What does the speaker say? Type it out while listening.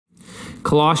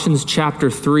Colossians chapter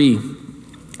 3.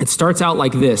 It starts out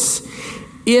like this.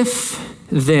 If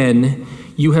then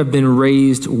you have been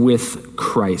raised with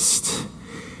Christ.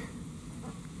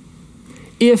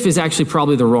 If is actually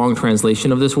probably the wrong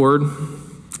translation of this word.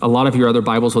 A lot of your other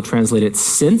Bibles will translate it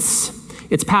since.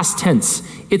 It's past tense.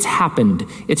 It's happened.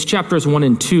 It's chapters 1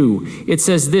 and 2. It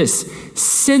says this,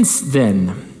 since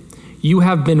then you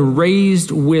have been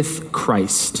raised with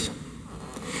Christ.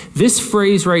 This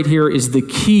phrase right here is the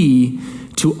key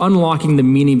to unlocking the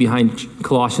meaning behind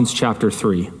Colossians chapter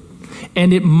 3.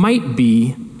 And it might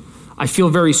be, I feel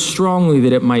very strongly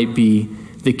that it might be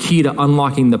the key to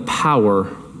unlocking the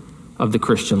power of the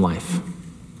Christian life.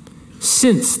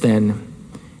 Since then,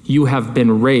 you have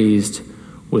been raised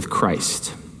with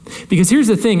Christ. Because here's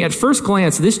the thing, at first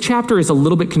glance, this chapter is a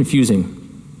little bit confusing.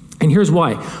 And here's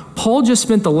why. Paul just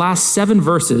spent the last 7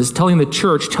 verses telling the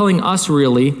church, telling us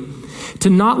really, to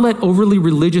not let overly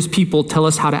religious people tell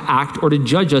us how to act or to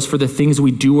judge us for the things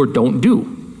we do or don't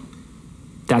do.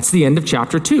 That's the end of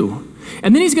chapter 2.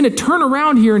 And then he's going to turn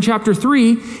around here in chapter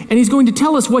 3, and he's going to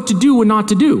tell us what to do and not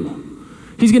to do.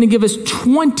 He's going to give us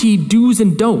 20 do's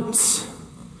and don'ts.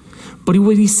 But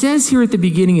what he says here at the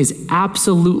beginning is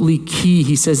absolutely key.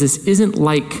 He says this isn't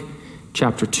like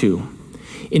chapter 2.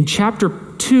 In chapter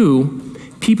 2,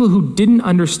 people who didn't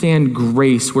understand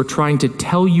grace were trying to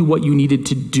tell you what you needed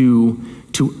to do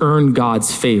to earn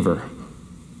God's favor.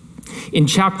 In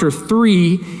chapter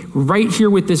 3, right here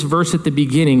with this verse at the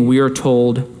beginning, we are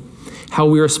told how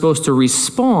we are supposed to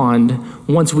respond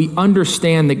once we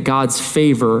understand that God's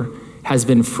favor has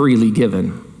been freely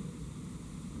given.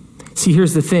 See,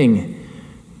 here's the thing.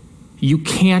 You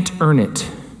can't earn it,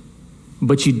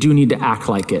 but you do need to act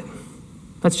like it.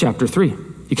 That's chapter 3.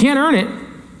 You can't earn it,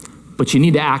 but you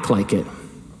need to act like it.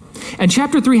 And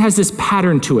chapter 3 has this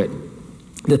pattern to it.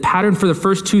 The pattern for the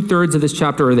first 2/3 of this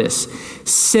chapter are this.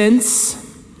 Since,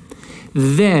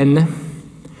 then,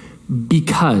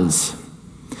 because.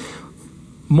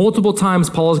 Multiple times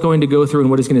Paul is going to go through, and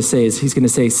what he's going to say is he's going to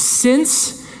say,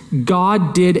 since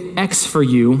God did X for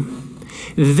you,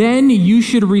 then you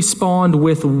should respond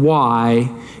with Y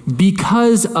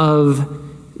because of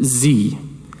Z.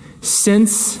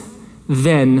 Since,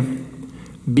 then,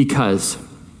 because.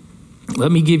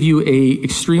 Let me give you a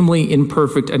extremely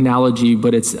imperfect analogy,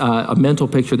 but it's a mental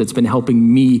picture that's been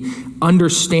helping me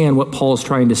understand what Paul is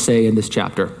trying to say in this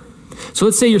chapter. So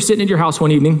let's say you're sitting at your house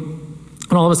one evening,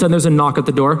 and all of a sudden there's a knock at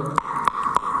the door.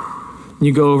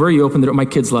 You go over, you open the door. My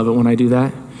kids love it when I do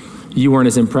that. You weren't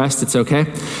as impressed, it's okay.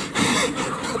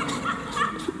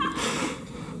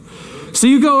 So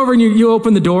you go over and you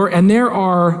open the door, and there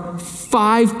are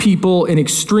 5 people in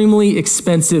extremely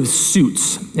expensive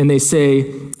suits. And they say,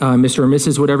 Mr. or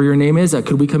Mrs., whatever your name is,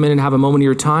 could we come in and have a moment of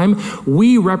your time?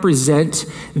 We represent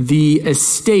the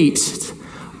estate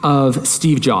of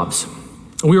Steve Jobs.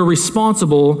 We are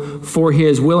responsible for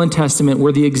his will and testament.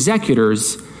 We're the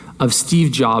executors of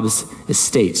Steve Jobs'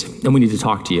 estate, and we need to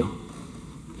talk to you.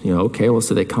 You know, okay, well,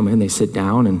 so they come in, they sit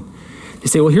down, and they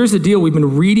say, well, here's the deal. We've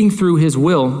been reading through his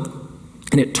will,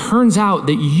 and it turns out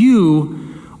that you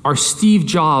are Steve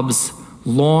Jobs'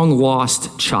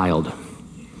 long-lost child.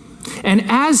 And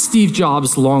as Steve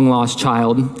Jobs' long-lost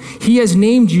child, he has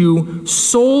named you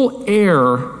sole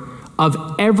heir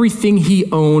of everything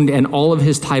he owned and all of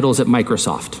his titles at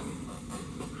Microsoft.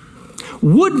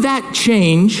 Would that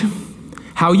change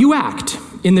how you act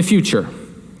in the future?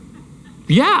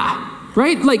 Yeah,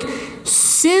 right? Like,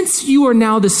 since you are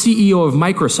now the CEO of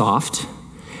Microsoft,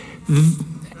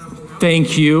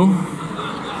 thank you.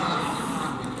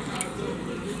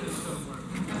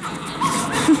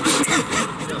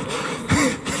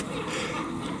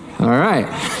 All right.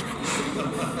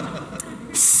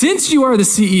 Since you are the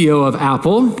CEO of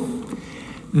Apple,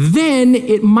 then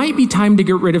it might be time to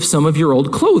get rid of some of your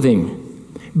old clothing,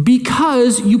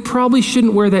 because you probably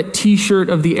shouldn't wear that t-shirt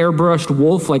of the airbrushed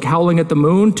wolf like howling at the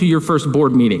moon to your first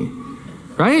board meeting,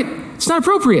 right? It's not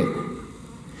appropriate.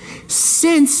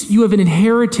 Since you have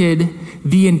inherited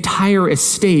the entire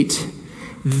estate,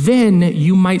 then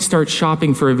you might start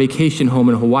shopping for a vacation home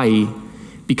in Hawaii,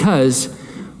 because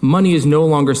money is no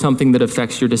longer something that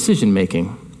affects your decision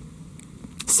making.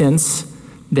 Since,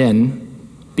 then,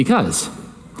 because.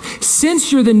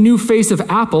 Since you're the new face of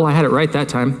Apple, I had it right that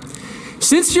time.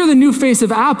 Since you're the new face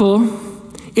of Apple,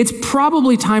 it's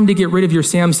probably time to get rid of your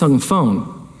Samsung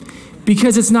phone,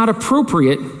 because it's not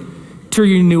appropriate to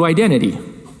your new identity,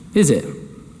 is it?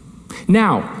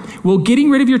 Now, will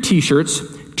getting rid of your t-shirts,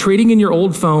 trading in your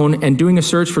old phone, and doing a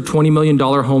search for $20 million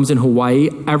homes in Hawaii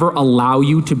ever allow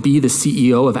you to be the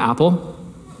CEO of Apple?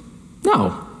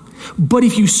 No. But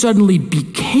if you suddenly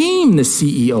became the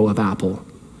CEO of Apple,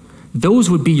 those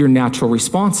would be your natural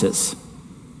responses.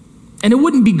 And it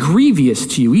wouldn't be grievous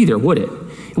to you either, would it?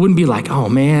 It wouldn't be like, oh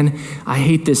man, I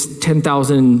hate this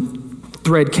 10,000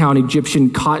 thread count Egyptian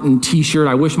cotton t-shirt.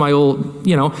 I wish my old,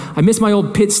 I miss my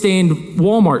old pit-stained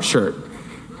Walmart shirt.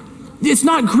 It's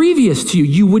not grievous to you.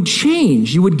 You would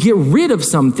change. You would get rid of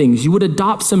some things. You would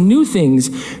adopt some new things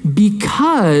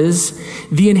because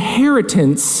the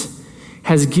inheritance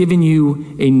has given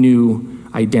you a new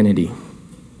identity.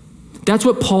 That's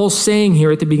what Paul's saying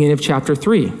here at the beginning of chapter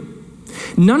 3.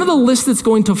 None of the list that's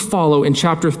going to follow in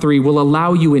chapter 3 will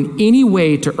allow you in any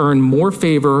way to earn more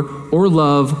favor or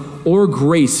love or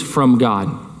grace from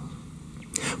God.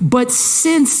 But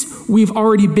since we've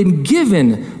already been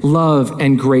given love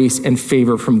and grace and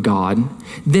favor from God,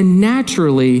 then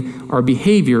naturally our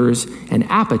behaviors and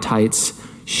appetites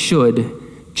should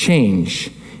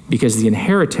change because the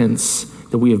inheritance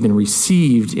that we have been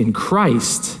received in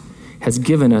Christ has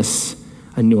given us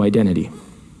a new identity.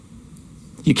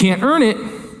 You can't earn it,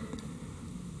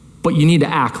 but you need to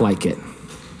act like it.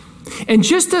 And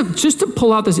just to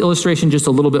pull out this illustration just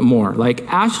a little bit more,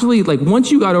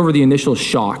 once you got over the initial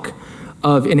shock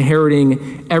of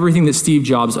inheriting everything that Steve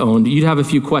Jobs owned, you'd have a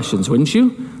few questions, wouldn't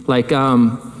you?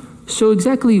 So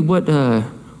exactly what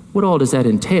all does that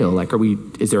entail?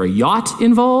 Is there a yacht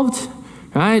involved?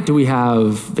 Right? Do we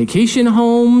have vacation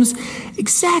homes?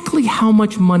 Exactly how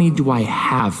much money do I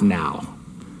have now?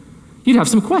 You'd have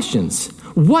some questions.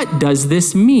 What does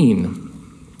this mean?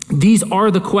 These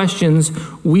are the questions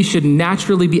we should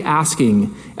naturally be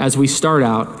asking as we start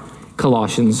out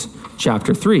Colossians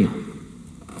chapter 3.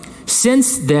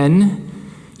 Since then,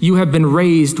 you have been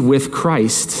raised with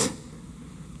Christ.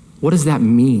 What does that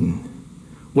mean?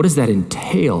 What does that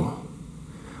entail?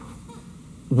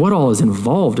 What all is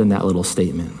involved in that little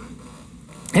statement?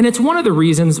 And it's one of the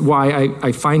reasons why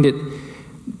I find it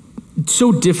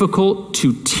so difficult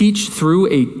to teach through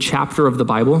a chapter of the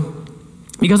Bible.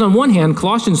 Because on one hand,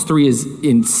 Colossians 3 is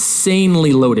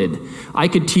insanely loaded. I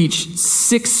could teach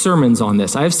 6 sermons on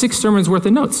this. I have 6 sermons worth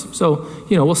of notes. So,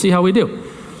 we'll see how we do.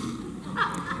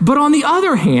 But on the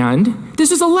other hand,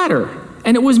 this is a letter.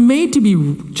 And it was made to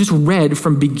be just read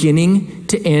from beginning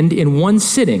to end in one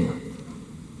sitting.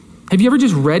 Have you ever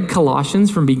just read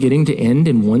Colossians from beginning to end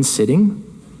in one sitting?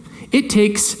 It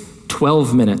takes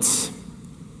 12 minutes.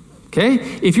 Okay?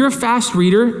 If you're a fast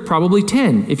reader, probably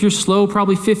 10. If you're slow,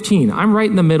 probably 15. I'm right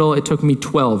in the middle. It took me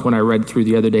 12 when I read through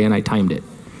the other day and I timed it.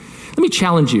 Let me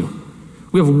challenge you.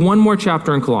 We have one more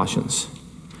chapter in Colossians.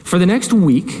 For the next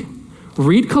week,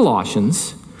 read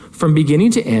Colossians from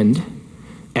beginning to end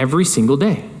every single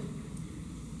day.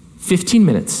 15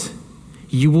 minutes.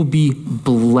 You will be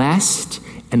blessed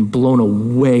and blown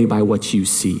away by what you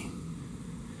see.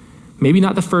 Maybe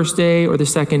not the first day or the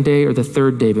second day or the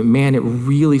third day, but man, it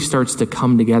really starts to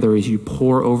come together as you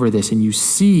pore over this and you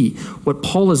see what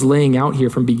Paul is laying out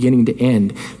here from beginning to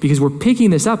end. Because we're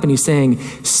picking this up and he's saying,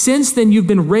 since then you've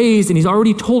been raised, and he's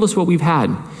already told us what we've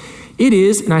had. It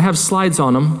is, and I have slides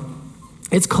on them,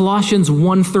 it's Colossians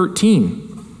 1:13.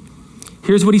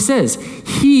 Here's what he says.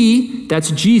 He,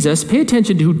 that's Jesus, pay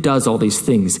attention to who does all these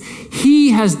things. He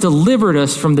has delivered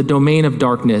us from the domain of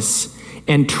darkness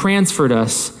and transferred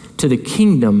us to the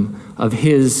kingdom of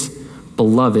his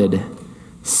beloved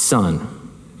Son.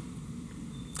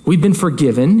 We've been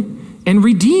forgiven and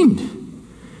redeemed.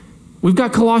 We've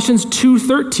got Colossians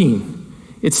 2:13.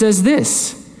 It says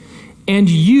this, and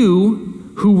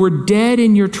you who were dead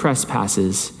in your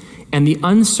trespasses and the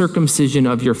uncircumcision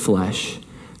of your flesh,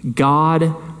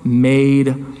 God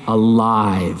made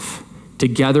alive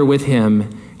together with him,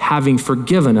 having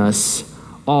forgiven us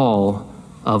all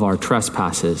of our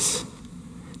trespasses.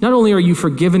 Not only are you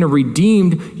forgiven and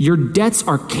redeemed, your debts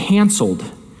are canceled.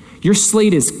 Your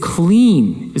slate is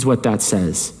clean, is what that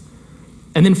says.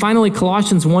 And then finally,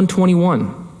 Colossians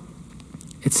 1:21.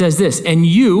 It says this, and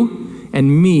you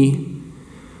and me,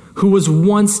 who was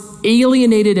once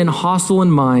alienated and hostile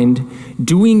in mind,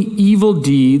 doing evil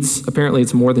deeds, apparently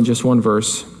it's more than just one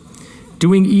verse,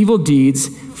 doing evil deeds,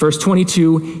 verse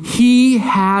 22, he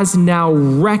has now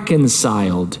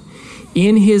reconciled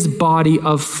in his body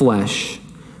of flesh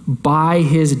by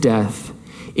his death,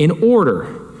 in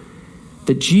order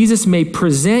that Jesus may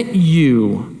present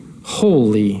you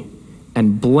holy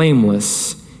and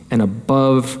blameless and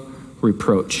above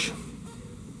reproach.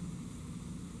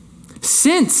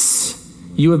 Since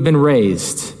you have been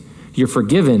raised, you're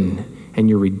forgiven and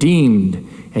you're redeemed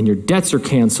and your debts are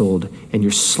canceled and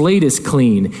your slate is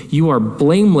clean. You are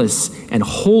blameless and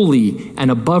holy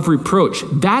and above reproach.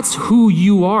 That's who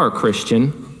you are,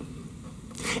 Christian.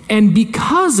 And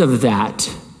because of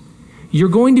that, you're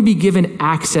going to be given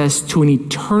access to an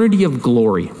eternity of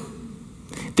glory.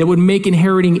 that would make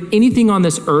inheriting anything on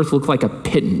this earth look like a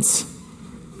pittance.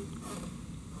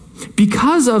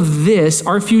 Because of this,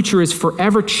 our future is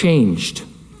forever changed.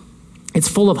 It's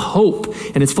full of hope,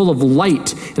 and it's full of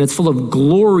light, and it's full of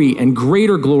glory and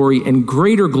greater glory and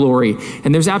greater glory.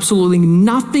 And there's absolutely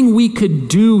nothing we could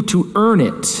do to earn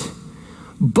it.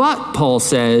 But, Paul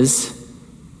says,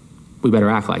 we better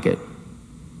act like it.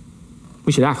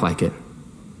 We should act like it.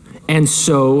 And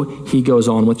so he goes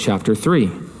on with chapter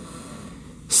 3.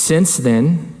 Since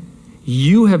then,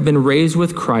 you have been raised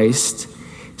with Christ.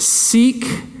 Seek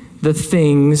the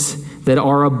things that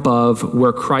are above,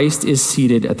 where Christ is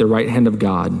seated at the right hand of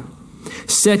God.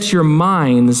 Set your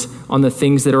minds on the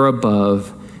things that are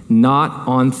above, not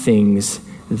on things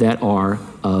that are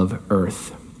of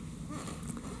earth.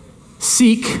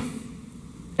 Seek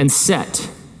and set.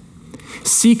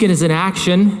 Seek is an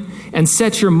action, and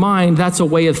set your mind, that's a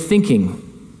way of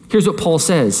thinking. Here's what Paul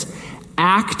says: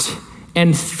 act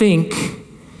and think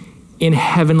in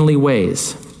heavenly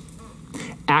ways.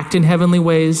 Act in heavenly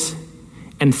ways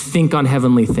and think on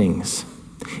heavenly things.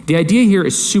 The idea here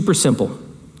is super simple.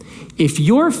 If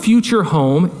your future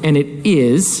home, and it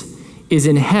is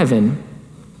in heaven,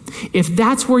 if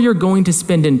that's where you're going to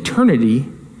spend eternity,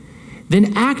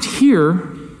 then act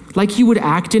here like you would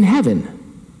act in heaven.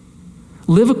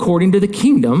 Live according to the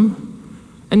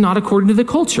kingdom and not according to the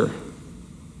culture.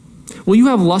 Will you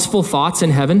have lustful thoughts in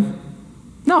heaven?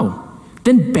 No.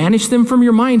 Then banish them from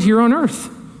your mind here on earth.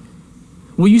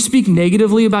 Will you speak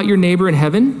negatively about your neighbor in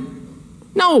heaven?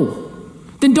 No.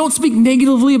 Then don't speak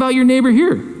negatively about your neighbor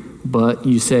here. But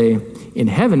you say, in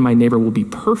heaven, my neighbor will be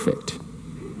perfect.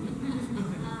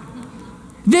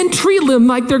 Then treat them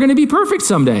like they're going to be perfect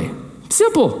someday.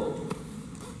 Simple.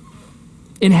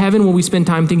 In heaven, will we spend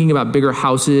time thinking about bigger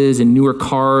houses and newer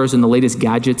cars and the latest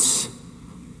gadgets?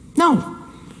 No.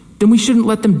 Then we shouldn't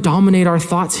let them dominate our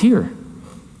thoughts here.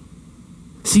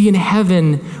 See, in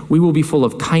heaven, we will be full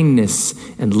of kindness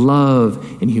and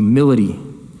love and humility.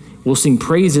 We'll sing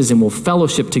praises and we'll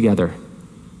fellowship together.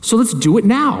 So let's do it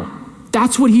now.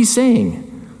 That's what he's saying.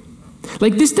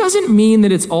 Like, this doesn't mean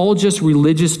that it's all just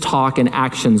religious talk and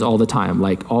actions all the time.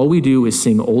 Like, all we do is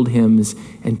sing old hymns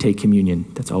and take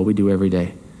communion. That's all we do every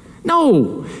day.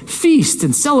 No, feast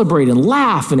and celebrate and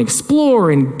laugh and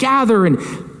explore and gather, and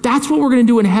that's what we're going to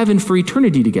do in heaven for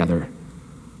eternity together.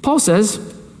 Paul says,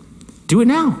 do it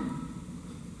now.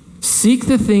 Seek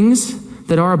the things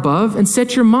that are above and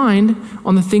set your mind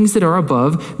on the things that are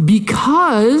above,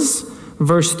 because,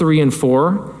 verse 3 and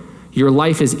 4, your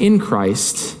life is in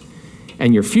Christ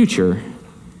and your future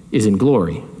is in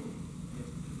glory.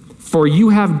 For you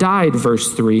have died,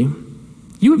 verse 3.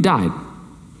 You have died.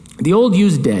 The old you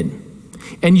is dead,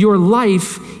 and your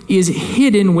life is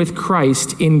hidden with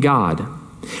Christ in God.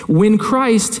 When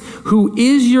Christ, who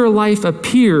is your life,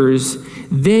 appears,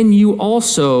 then you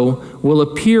also will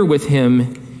appear with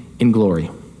him in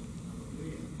glory.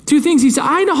 Two things he said.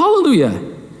 I know,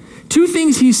 hallelujah. Two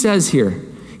things he says here.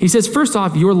 He says, first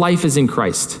off, your life is in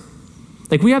Christ.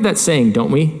 Like, we have that saying, don't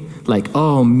we? Like,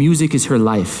 oh, music is her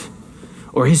life,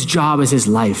 or his job is his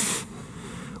life,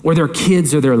 or their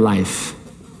kids are their life.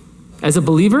 As a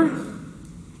believer,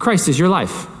 Christ is your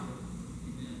life,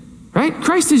 right?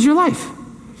 Christ is your life.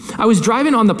 I was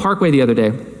driving on the Parkway the other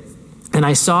day, and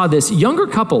I saw this younger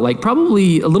couple, like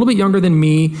probably a little bit younger than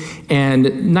me,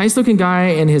 and nice looking guy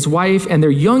and his wife and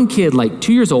their young kid, like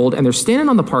 2 years old, and they're standing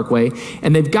on the Parkway,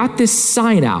 and they've got this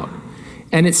sign out,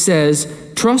 and it says,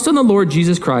 trust on the Lord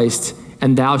Jesus Christ,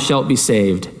 and thou shalt be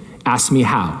saved. Ask me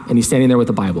how. And he's standing there with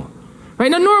the Bible. Right?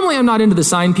 Now, normally I'm not into the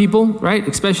sign people, right?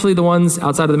 Especially the ones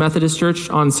outside of the Methodist Church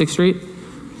on 6th Street.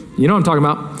 You know what I'm talking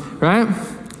about, right?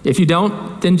 If you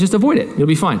don't, then just avoid it. You'll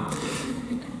be fine.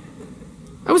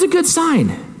 That was a good sign.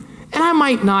 And I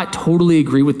might not totally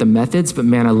agree with the methods, but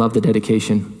man, I love the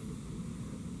dedication.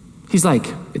 He's like,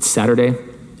 it's Saturday,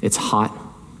 it's hot,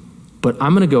 but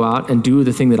I'm going to go out and do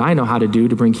the thing that I know how to do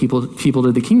to bring people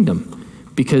to the kingdom,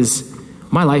 because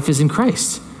my life is in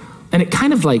Christ. And it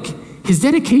kind of like, his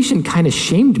dedication kind of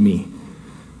shamed me.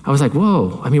 I was like,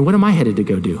 whoa, I mean, what am I headed to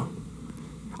go do?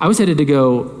 I was headed to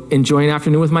go enjoy an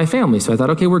afternoon with my family. So I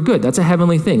thought, okay, we're good. That's a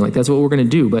heavenly thing. Like, that's what we're going to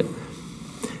do. But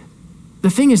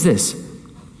the thing is this,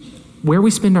 where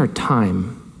we spend our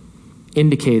time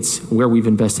indicates where we've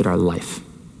invested our life,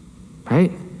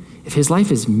 right? If his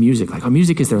life is music, like, oh,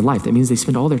 music is their life, that means they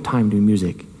spend all their time doing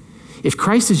music. If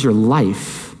Christ is your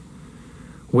life,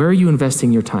 where are you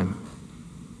investing your time?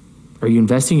 Are you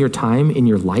investing your time in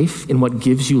your life, in what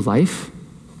gives you life?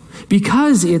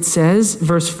 Because it says,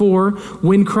 verse 4,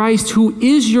 when Christ, who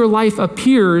is your life,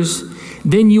 appears,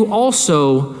 then you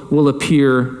also will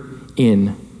appear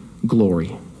in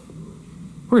glory.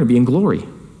 We're going to be in glory.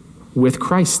 with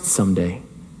Christ someday.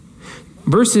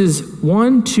 Verses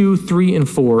 1, 2, 3, and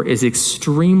 4 is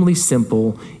extremely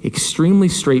simple, extremely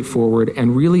straightforward,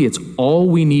 and really it's all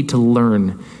we need to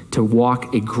learn to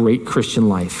walk a great Christian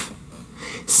life.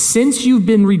 Since you've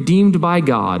been redeemed by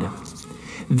God,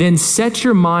 then set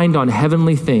your mind on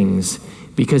heavenly things,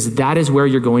 because that is where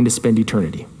you're going to spend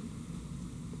eternity.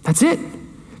 That's it.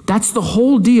 That's the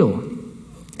whole deal.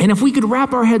 And if we could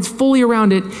wrap our heads fully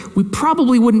around it, we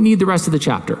probably wouldn't need the rest of the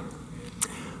chapter.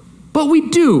 But we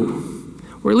do,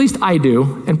 or at least I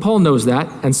do, and Paul knows that,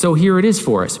 and so here it is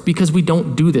for us, because we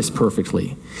don't do this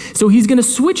perfectly. So he's going to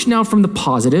switch now from the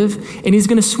positive, and he's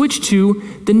going to switch to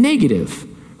the negative,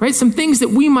 right? Some things that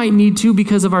we might need to,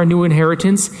 because of our new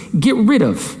inheritance, get rid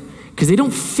of, because they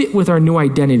don't fit with our new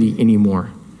identity anymore.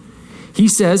 He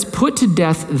says, put to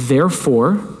death,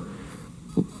 therefore.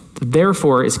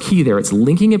 Therefore is key there. It's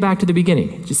linking it back to the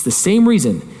beginning. Just the same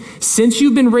reason. Since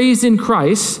you've been raised in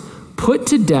Christ, put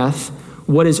to death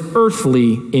what is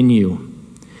earthly in you.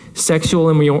 Sexual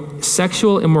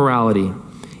immorality,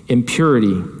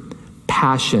 impurity,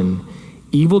 passion,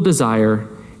 evil desire,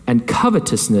 and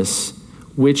covetousness,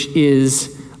 which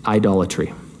is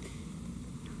idolatry.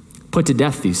 Put to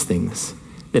death these things.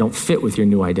 They don't fit with your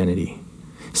new identity.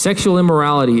 Sexual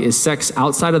immorality is sex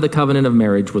outside of the covenant of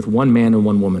marriage with one man and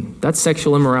one woman. That's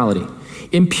sexual immorality.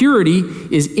 Impurity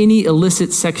is any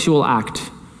illicit sexual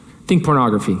act. Think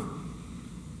pornography.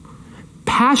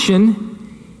 Passion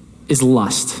is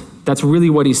lust. That's really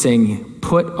what he's saying.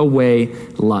 Put away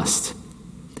lust.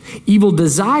 Evil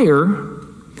desire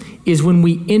is when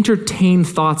we entertain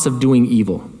thoughts of doing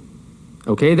evil.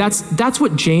 Okay, that's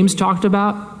what James talked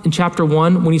about in chapter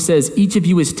 1 when he says, each of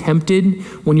you is tempted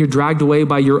when you're dragged away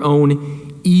by your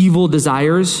own evil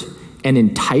desires and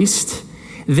enticed.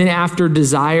 Then after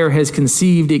desire has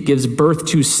conceived, it gives birth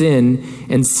to sin,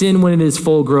 and sin, when it is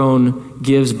full grown,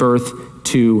 gives birth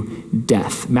to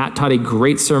death. Matt taught a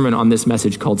great sermon on this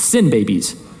message called Sin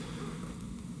Babies,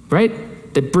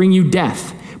 right? That bring you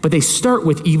death. But they start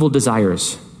with evil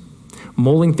desires,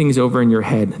 mulling things over in your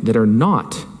head that are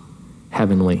not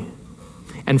heavenly.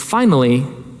 And finally,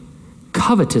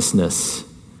 covetousness,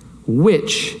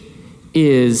 which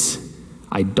is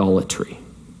idolatry.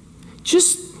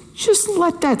 Just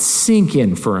let that sink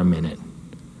in for a minute,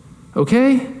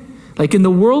 okay? Like in the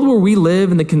world where we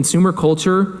live in the consumer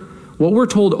culture, what we're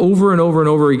told over and over and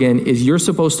over again is you're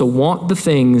supposed to want the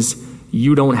things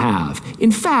you don't have.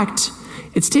 In fact,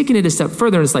 it's taken it a step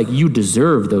further, and it's like you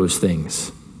deserve those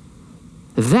things.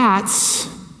 That's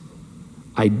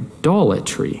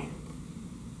idolatry.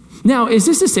 Now, is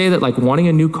this to say that like wanting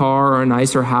a new car or a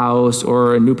nicer house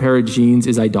or a new pair of jeans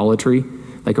is idolatry?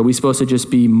 Like, are we supposed to just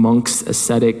be monks,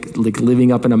 ascetic, like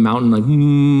living up in a mountain,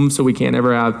 like, so we can't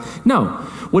ever have? No.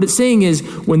 What it's saying is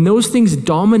when those things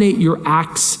dominate your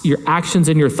acts, your actions,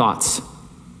 and your thoughts.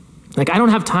 Like, I don't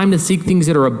have time to seek things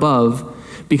that are above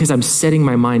because I'm setting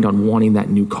my mind on wanting that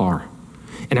new car.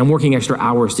 And I'm working extra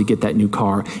hours to get that new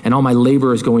car. And all my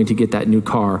labor is going to get that new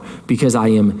car because I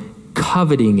am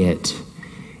coveting it.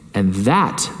 And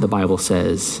that, the Bible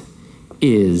says,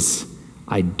 is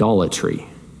idolatry.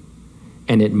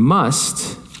 And it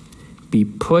must be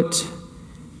put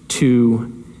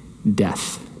to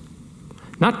death.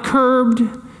 Not curbed,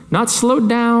 not slowed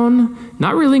down,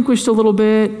 not relinquished a little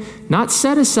bit, not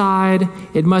set aside.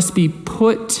 It must be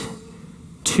put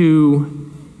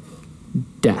to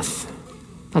death.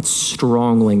 That's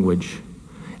strong language.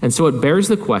 And so it bears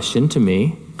the question to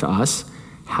me, to us,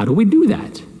 how do we do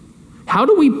that? How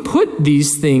do we put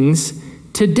these things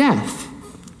to death?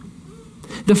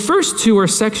 The first two are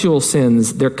sexual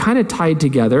sins. They're kind of tied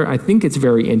together. I think it's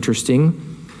very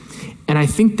interesting. And I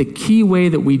think the key way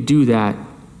that we do that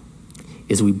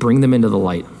is we bring them into the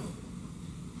light.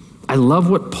 I love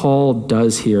what Paul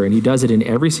does here, and he does it in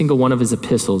every single one of his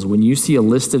epistles. When you see a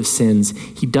list of sins,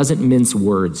 he doesn't mince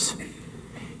words.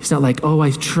 It's not like, oh,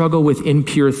 I struggle with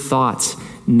impure thoughts.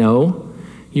 No,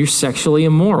 you're sexually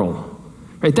immoral.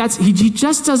 Right? He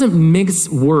just doesn't mix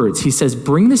words. He says,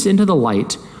 bring this into the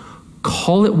light,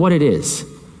 call it what it is.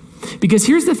 Because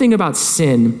here's the thing about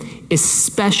sin,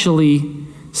 especially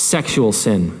sexual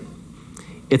sin.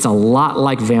 It's a lot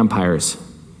like vampires.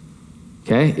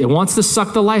 Okay? It wants to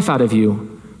suck the life out of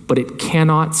you, but it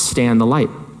cannot stand the light.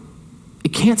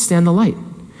 It can't stand the light.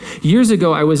 Years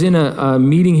ago, I was in a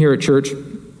meeting here at church.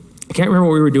 I can't remember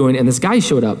what we were doing, and this guy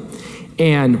showed up,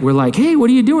 and we're like, hey, what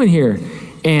are you doing here?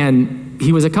 And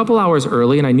he was a couple hours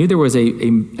early, and I knew there was a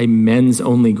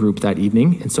men's-only group that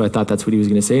evening, and so I thought that's what he was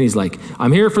going to say, and he's like,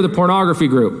 I'm here for the pornography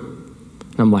group.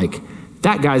 And I'm like,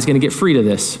 that guy's going to get free to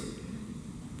this.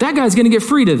 That guy's going to get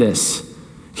free to this.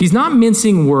 He's not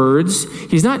mincing words.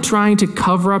 He's not trying to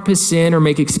cover up his sin or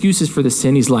make excuses for the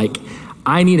sin. He's like,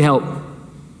 I need help.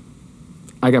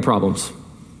 I got problems.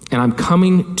 And I'm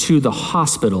coming to the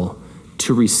hospital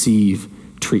to receive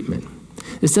treatment.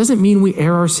 This doesn't mean we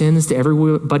air our sins to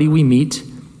everybody we meet.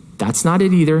 That's not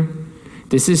it either.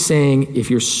 This is saying if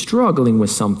you're struggling with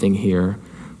something here,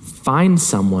 find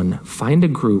someone, find a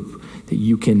group that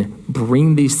you can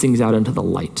bring these things out into the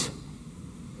light.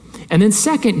 And then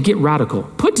second, get radical.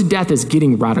 Put to death is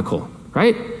getting radical,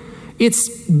 right?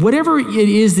 It's whatever it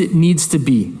is that needs to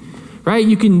be, right?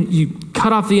 You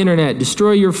cut off the internet,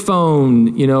 destroy your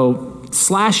phone,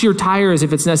 slash your tires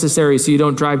if it's necessary so you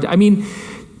don't drive.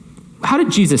 How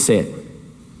did Jesus say it?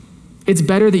 It's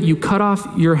better that you cut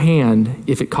off your hand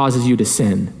if it causes you to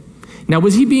sin. Now,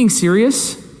 was he being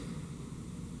serious?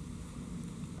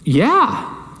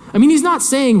 Yeah. He's not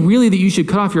saying really that you should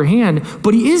cut off your hand,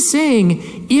 but he is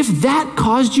saying if that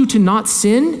caused you to not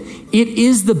sin, it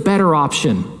is the better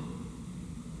option.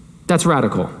 That's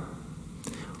radical.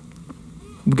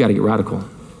 We've got to get radical.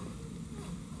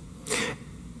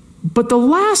 But the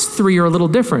last three are a little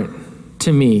different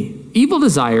to me. Evil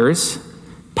desires,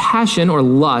 passion or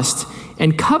lust,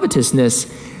 and covetousness,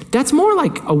 that's more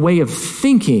like a way of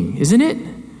thinking, isn't it?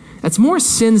 That's more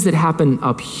sins that happen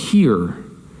up here.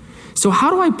 So how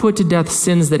do I put to death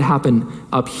sins that happen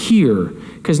up here?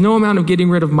 Because no amount of getting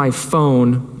rid of my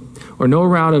phone or no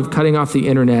amount of cutting off the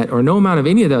internet or no amount of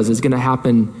any of those is going to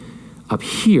happen up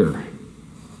here.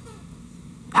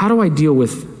 How do I deal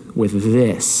with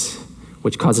this,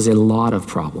 which causes a lot of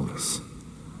problems?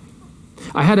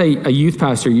 I had a youth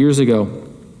pastor years ago.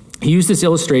 He used this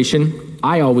illustration.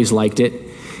 I always liked it.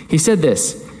 He said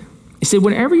this. He said,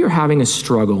 whenever you're having a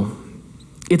struggle,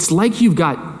 it's like you've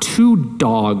got two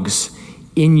dogs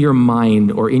in your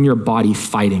mind or in your body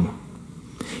fighting.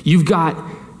 You've got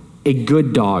a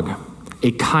good dog,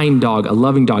 a kind dog, a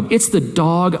loving dog. It's the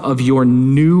dog of your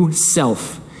new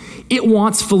self. It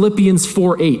wants Philippians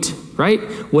 4:8, right?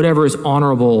 Whatever is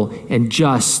honorable and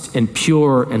just and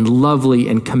pure and lovely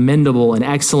and commendable and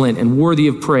excellent and worthy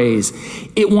of praise.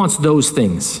 It wants those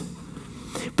things.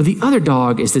 But the other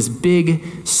dog is this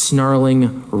big,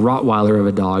 snarling Rottweiler of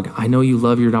a dog. I know you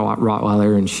love your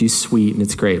Rottweiler and she's sweet and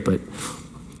it's great, but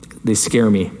they scare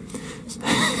me.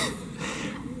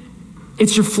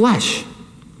 It's your flesh.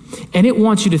 And it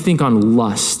wants you to think on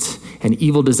lust and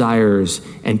evil desires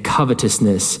and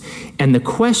covetousness. And the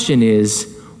question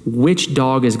is, which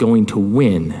dog is going to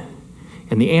win?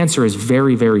 And the answer is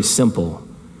very, very simple.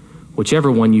 Whichever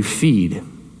one you feed.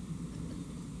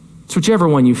 It's whichever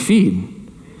one you feed.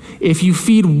 If you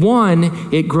feed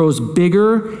one, it grows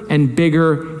bigger and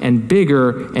bigger and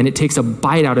bigger, and it takes a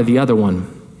bite out of the other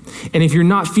one. And if you're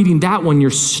not feeding that one, you're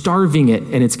starving it,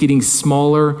 and it's getting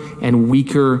smaller and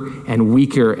weaker and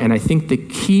weaker. And I think the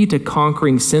key to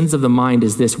conquering sins of the mind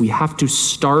is this: we have to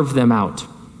starve them out.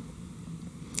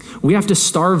 We have to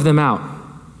starve them out.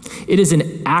 It is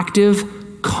an active,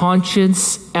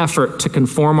 conscious effort to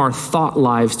conform our thought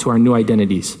lives to our new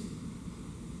identities.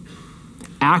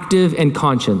 Active and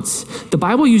conscious. The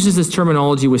Bible uses this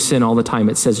terminology with sin all the time.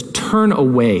 It says, turn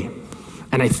away.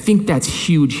 And I think that's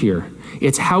huge here.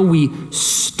 It's how we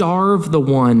starve the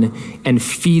one and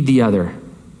feed the other.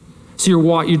 So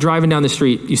you're driving down the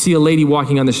street. You see a lady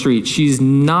walking on the street. She's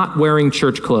not wearing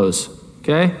church clothes,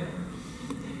 okay?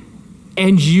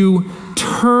 And you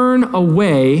turn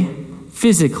away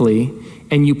physically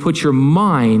and you put your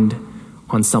mind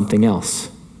on something else.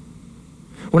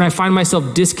 When I find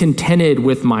myself discontented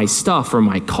with my stuff or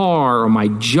my car or my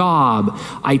job,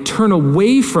 I turn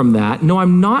away from that. No,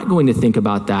 I'm not going to think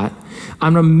about that.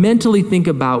 I'm going to mentally think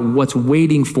about what's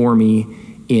waiting for me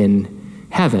in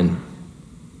heaven.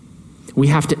 We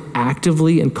have to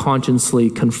actively and consciously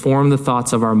conform the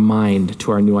thoughts of our mind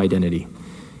to our new identity.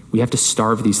 We have to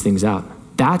starve these things out.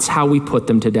 That's how we put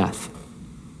them to death.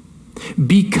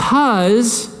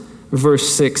 Because, verse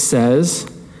 6 says,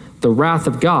 the wrath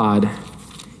of God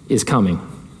is coming.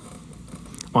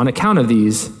 On account of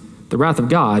these, the wrath of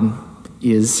God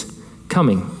is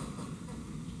coming.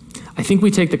 I think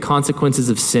we take the consequences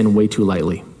of sin way too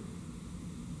lightly.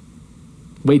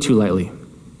 Way too lightly.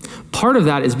 Part of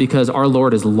that is because our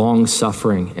Lord is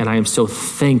long-suffering, and I am so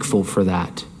thankful for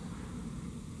that.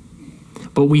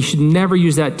 But we should never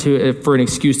use that for an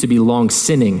excuse to be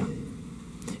long-sinning,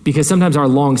 because sometimes our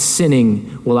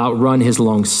long-sinning will outrun his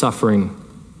long-suffering.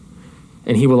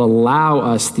 And he will allow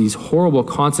us these horrible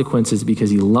consequences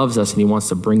because he loves us and he wants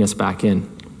to bring us back in.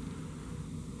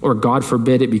 Or God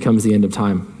forbid it becomes the end of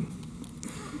time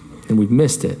and we've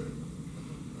missed it.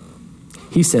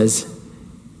 He says,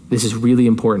 this is really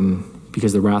important.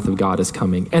 because the wrath of God is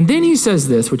coming. And then he says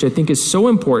this, which I think is so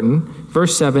important,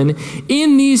 verse 7,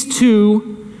 in these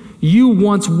two you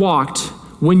once walked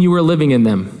when you were living in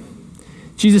them.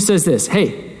 Jesus says this,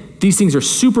 hey, these things are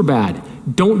super bad.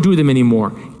 Don't do them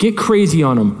anymore. Get crazy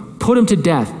on them. Put them to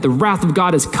death. The wrath of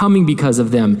God is coming because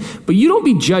of them. But you don't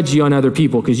be judgy on other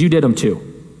people because you did them too.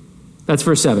 That's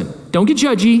verse 7. Don't get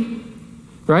judgy,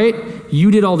 right?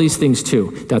 You did all these things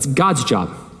too. That's God's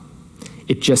job.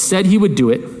 It just said he would do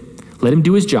it. Let him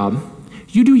do his job.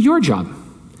 You do your job.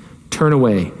 Turn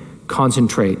away,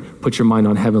 concentrate, put your mind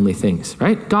on heavenly things,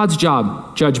 right? God's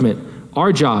job, judgment.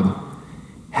 Our job,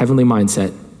 heavenly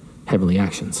mindset, heavenly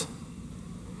actions.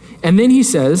 And then he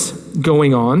says,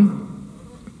 going on,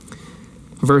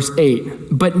 verse 8,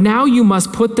 but now you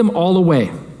must put them all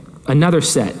away. Another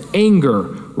set, anger,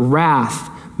 wrath,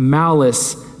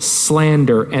 malice,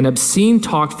 slander, and obscene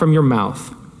talk from your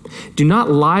mouth. Do not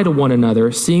lie to one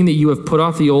another, seeing that you have put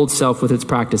off the old self with its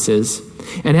practices,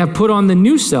 and have put on the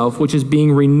new self, which is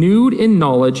being renewed in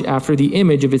knowledge after the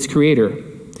image of its creator.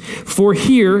 For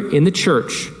here in the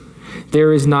church,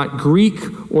 there is not Greek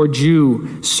or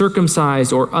Jew,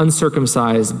 circumcised or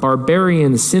uncircumcised,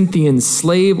 barbarian, Scythian,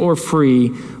 slave or free,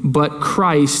 but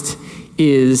Christ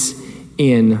is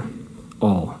in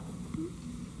all.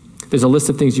 There's a list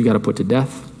of things you've got to put to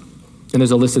death, and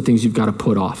there's a list of things you've got to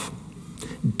put off.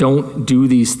 Don't do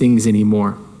these things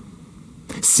anymore.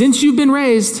 Since you've been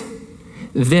raised,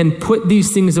 then put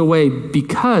these things away,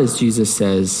 because Jesus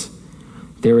says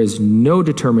there is no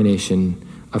determination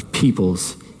of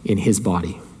peoples in his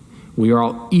body. We are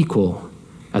all equal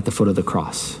at the foot of the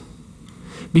cross.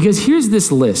 Because here's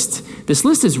this list. This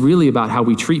list is really about how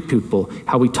we treat people,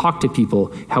 how we talk to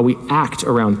people, how we act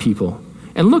around people.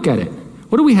 And look at it.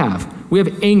 What do we have? We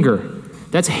have anger.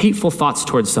 That's hateful thoughts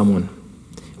towards someone.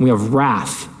 And we have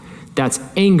wrath. That's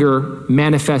anger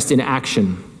manifest in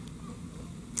action.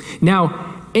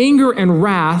 Now, anger and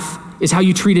wrath is how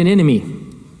you treat an enemy,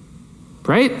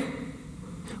 right?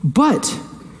 But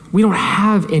we don't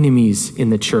have enemies in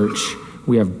the church.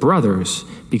 We have brothers,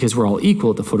 because we're all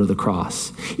equal at the foot of the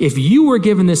cross. If you were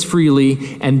given this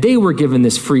freely and they were given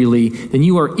this freely, then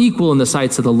you are equal in the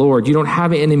sights of the Lord. You don't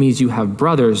have enemies, you have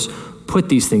brothers. Put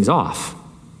these things off.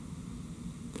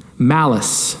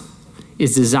 Malice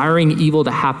is desiring evil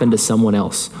to happen to someone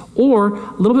else. Or,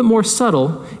 a little bit more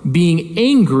subtle, being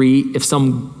angry if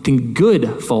something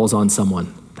good falls on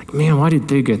someone. Like, man, why did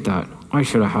they get that? I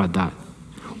should have had that.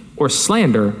 Or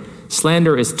slander.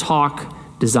 Slander is talk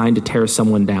designed to tear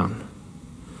someone down.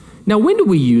 Now, when do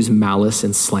we use malice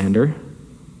and slander?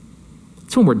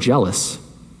 It's when we're jealous.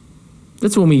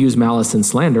 That's when we use malice and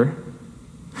slander.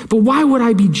 But why would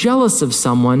I be jealous of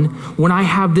someone when I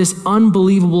have this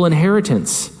unbelievable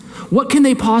inheritance? What can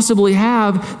they possibly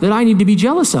have that I need to be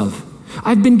jealous of?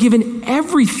 I've been given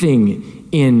everything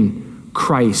in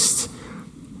Christ.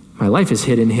 My life is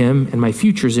hid in him, and my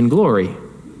future's in glory.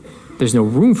 There's no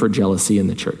room for jealousy in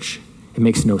the church. It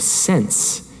makes no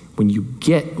sense when you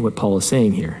get what Paul is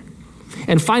saying here.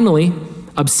 And finally,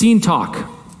 obscene talk.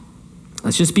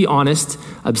 Let's just be honest.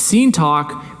 Obscene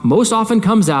talk most often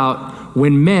comes out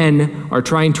when men are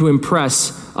trying to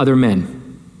impress other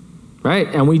men, right?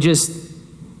 And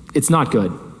it's not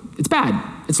good. It's bad.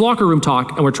 It's locker room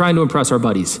talk, and we're trying to impress our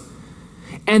buddies.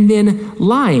 And then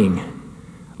lying.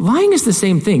 Lying is the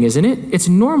same thing, isn't it? It's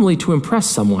normally to impress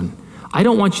someone. I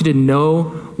don't want you to know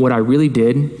what I really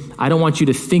did. I don't want you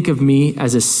to think of me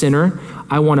as a sinner.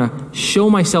 I want to show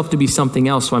myself to be something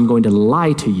else, so I'm going to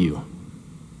lie to you.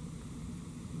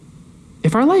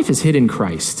 If our life is hid in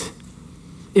Christ,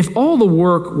 if all the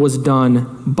work was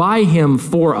done by him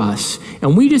for us,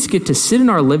 and we just get to sit in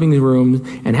our living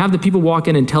room and have the people walk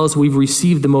in and tell us we've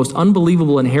received the most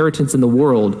unbelievable inheritance in the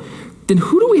world, then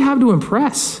who do we have to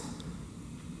impress?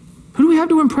 Who do we have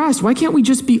to impress? Why can't we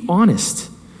just be honest?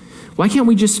 Why can't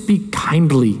we just speak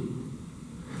kindly?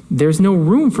 There's no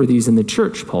room for these in the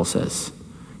church, Paul says,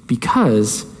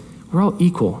 because we're all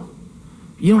equal.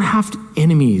 You don't have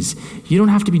enemies. You don't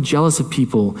have to be jealous of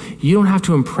people. You don't have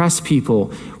to impress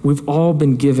people. We've all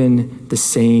been given the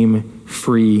same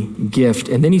free gift.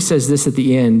 And then he says this at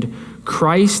the end,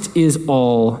 Christ is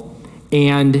all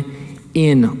and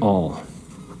in all.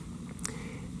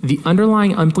 The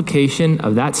underlying implication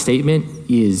of that statement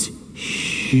is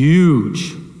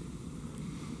huge.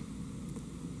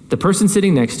 The person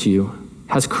sitting next to you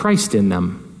has Christ in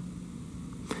them.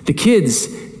 The kids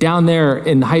down there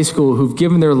in high school who've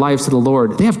given their lives to the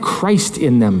Lord, they have Christ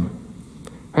in them,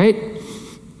 right?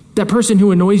 That person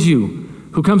who annoys you,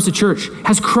 who comes to church,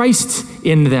 has Christ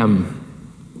in them.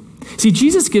 See,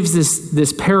 Jesus gives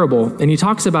this parable, and he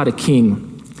talks about a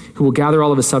king who who will gather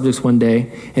all of his subjects one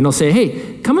day, and he'll say,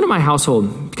 hey, come into my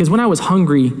household, because when I was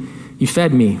hungry, you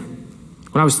fed me.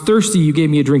 When I was thirsty, you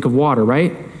gave me a drink of water,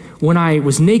 right? When I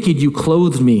was naked, you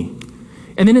clothed me.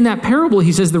 And then in that parable,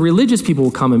 he says the religious people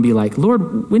will come and be like,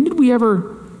 Lord, when did we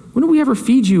ever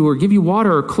feed you or give you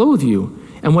water or clothe you?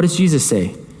 And what does Jesus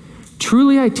say?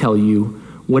 Truly I tell you,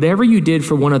 whatever you did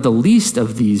for one of the least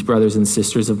of these brothers and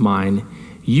sisters of mine,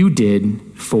 you did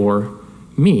for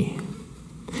me.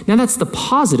 Now that's the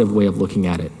positive way of looking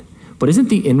at it. But isn't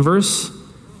the inverse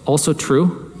also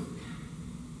true?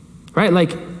 Right?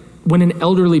 Like when an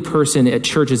elderly person at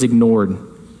church is ignored,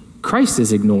 Christ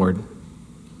is ignored.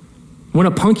 When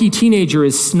a punky teenager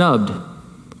is snubbed,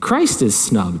 Christ is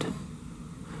snubbed.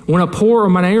 When a poor or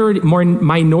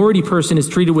minority person is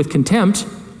treated with contempt,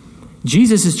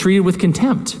 Jesus is treated with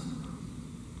contempt.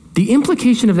 The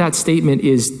implication of that statement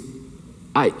is,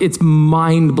 it's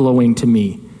mind-blowing to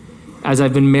me as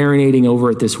I've been marinating over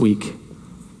it this week.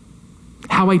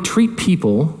 How I treat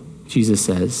people, Jesus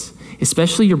says,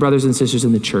 especially your brothers and sisters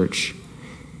in the church,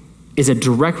 is a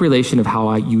direct relation of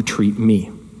how you treat me.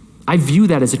 I view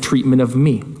that as a treatment of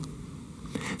me.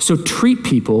 So treat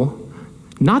people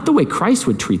not the way Christ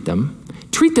would treat them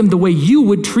the way you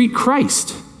would treat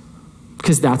Christ,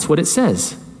 because that's what it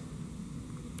says,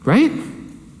 right?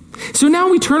 So now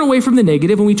we turn away from the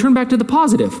negative and we turn back to the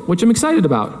positive, which I'm excited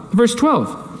about. Verse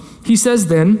 12, he says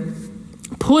then,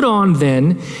 put on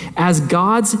then as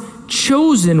God's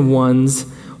chosen ones,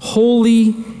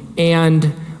 holy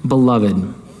and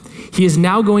beloved. He is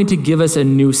now going to give us a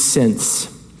new sense.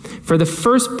 For the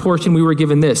first portion, we were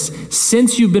given this: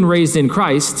 since you've been raised in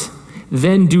Christ,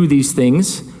 then do these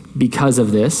things because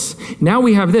of this. Now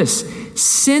we have this: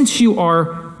 since you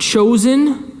are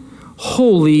chosen,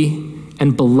 holy,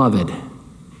 and beloved.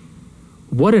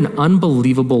 What an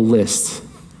unbelievable list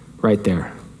right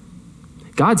there.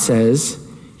 God says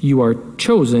you are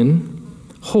chosen,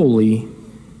 holy,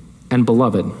 and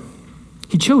beloved.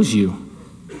 He chose you.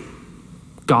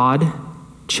 God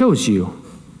chose you.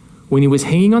 When he was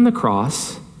hanging on the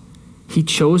cross, he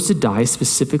chose to die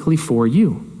specifically for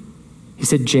you. He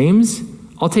said, James,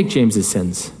 I'll take James's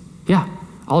sins. Yeah,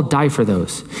 I'll die for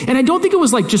those. And I don't think it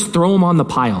was like just throw them on the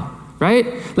pile, right?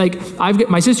 Like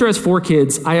my sister has 4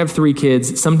 kids. I have 3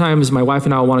 kids. Sometimes my wife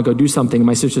and I will want to go do something. And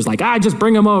my sister's like, just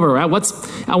bring them over. Right?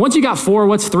 Once you got 4,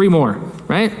 what's 3 more,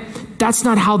 right? That's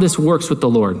not how this works with the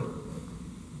Lord.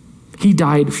 He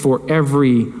died for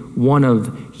every one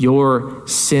of your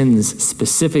sins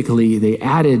specifically. They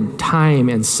added time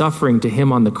and suffering to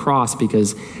him on the cross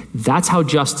because that's how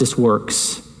justice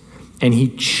works. And he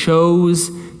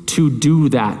chose to do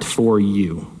that for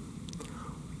you.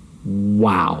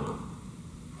 Wow.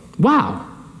 Wow.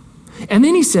 And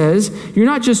then he says, you're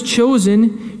not just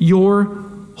chosen, you're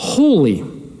holy.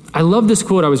 I love this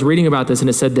quote. I was reading about this and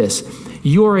it said this: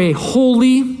 you're a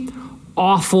holy,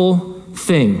 awful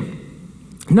thing.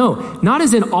 No, not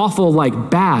as in awful like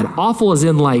bad. Awful as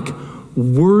in like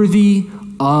worthy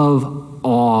of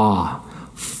awe,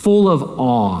 full of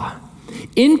awe.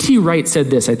 N.T. Wright said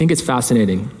this, I think it's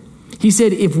fascinating. He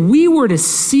said, if we were to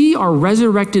see our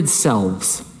resurrected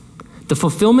selves, the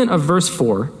fulfillment of verse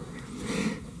 4,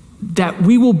 that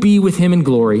we will be with him in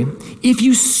glory, if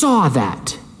you saw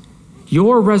that,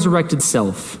 your resurrected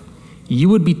self, you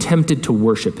would be tempted to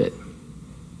worship it.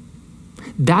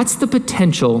 That's the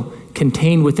potential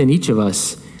contained within each of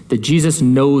us that Jesus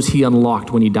knows he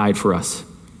unlocked when he died for us.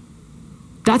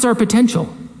 That's our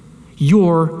potential.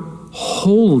 You're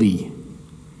holy.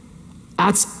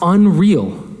 That's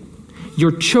unreal.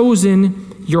 You're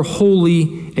chosen, you're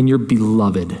holy, and you're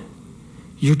beloved.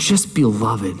 You're just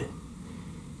beloved.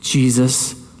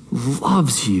 Jesus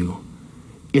loves you.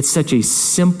 It's such a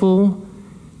simple,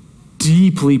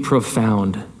 deeply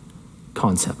profound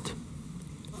concept.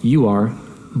 You are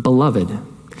beloved.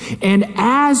 And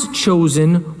as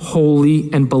chosen,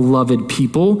 holy, and beloved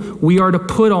people, we are to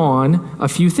put on a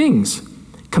few things: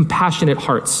 compassionate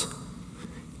hearts,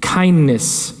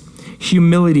 kindness,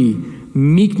 humility,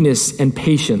 meekness, and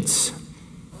patience,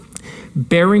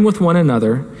 bearing with one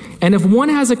another, and if one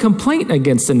has a complaint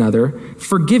against another,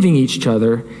 forgiving each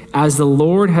other, as the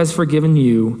Lord has forgiven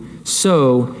you,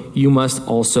 so you must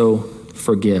also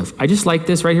forgive. I just like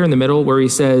this right here in the middle where he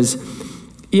says,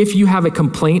 if you have a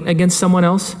complaint against someone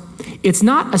else, it's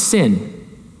not a sin.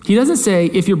 He doesn't say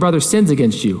if your brother sins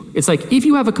against you. It's like if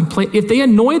you have a complaint, if they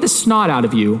annoy the snot out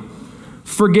of you,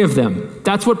 forgive them.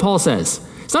 That's what Paul says.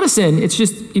 It's not a sin. It's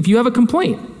just if you have a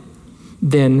complaint,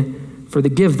 then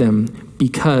forgive them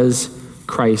because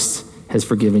Christ has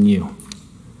forgiven you.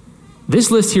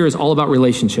 This list here is all about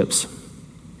relationships.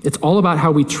 It's all about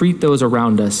how we treat those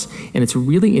around us, and it's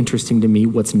really interesting to me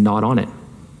what's not on it.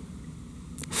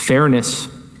 Fairness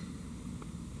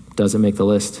doesn't make the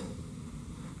list.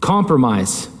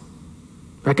 Compromise.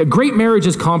 Like a great marriage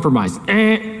is compromise.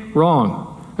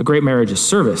 Wrong. A great marriage is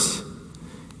service.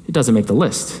 It doesn't make the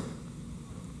list.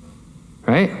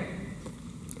 Right?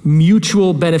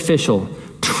 Mutual beneficial.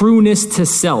 Trueness to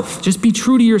self. Just be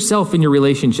true to yourself in your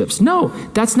relationships. No,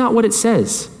 that's not what it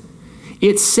says.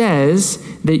 It says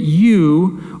that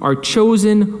you are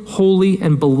chosen, holy,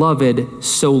 and beloved,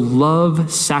 so love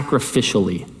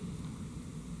sacrificially.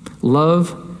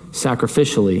 Love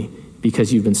sacrificially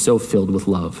because you've been so filled with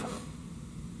love.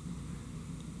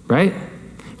 Right?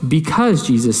 Because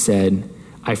Jesus said,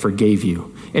 I forgave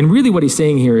you. And really what he's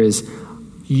saying here is,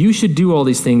 you should do all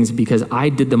these things because I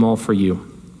did them all for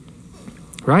you.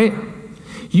 Right?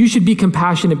 You should be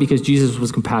compassionate because Jesus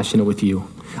was compassionate with you.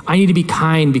 I need to be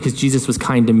kind because Jesus was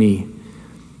kind to me.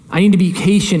 I need to be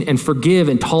patient and forgive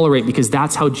and tolerate because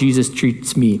that's how Jesus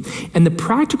treats me. And the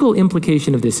practical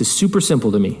implication of this is super simple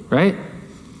to me, right?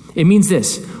 It means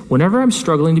this: whenever I'm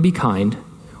struggling to be kind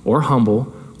or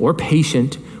humble or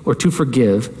patient or to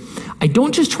forgive, I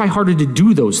don't just try harder to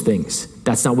do those things.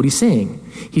 That's not what he's saying.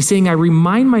 He's saying I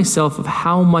remind myself of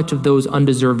how much of those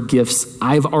undeserved gifts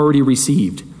I've already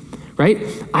received, right?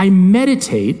 I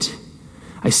meditate,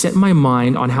 I set my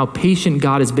mind on how patient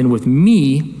God has been with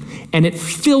me, and it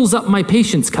fills up my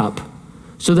patience cup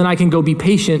so then I can go be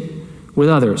patient with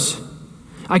others.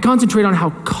 I concentrate on how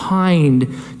kind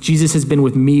Jesus has been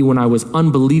with me when I was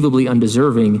unbelievably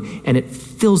undeserving, and it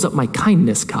fills up my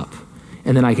kindness cup.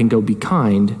 And then I can go be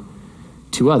kind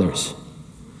to others.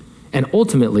 And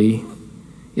ultimately,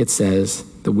 it says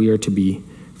that we are to be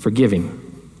forgiving.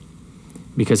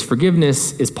 Because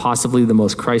forgiveness is possibly the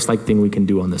most Christ-like thing we can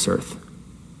do on this earth.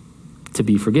 To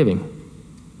be forgiving.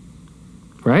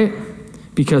 Right?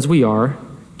 Because we are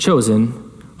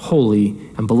chosen, holy,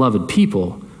 and beloved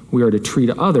people. We are to treat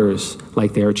others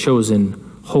like they are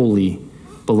chosen, holy,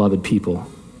 beloved people.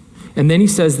 And then he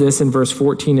says this in verse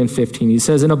 14 and 15. He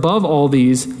says, and above all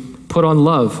these, put on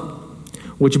love,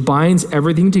 which binds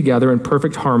everything together in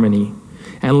perfect harmony,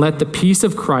 and let the peace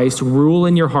of Christ rule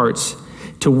in your hearts,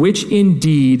 to which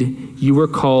indeed you were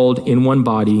called in one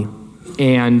body,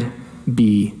 and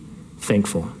be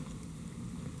thankful.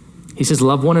 He says,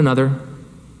 love one another,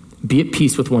 be at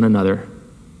peace with one another,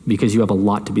 because you have a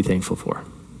lot to be thankful for.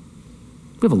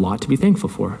 We have a lot to be thankful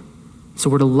for. So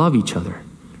we're to love each other,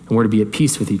 and we're to be at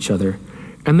peace with each other.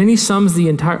 And then he sums the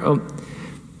entire...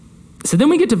 So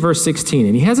then we get to verse 16,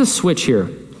 and he has a switch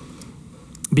here,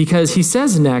 because he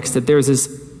says next that there's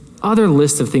this other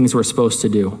list of things we're supposed to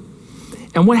do.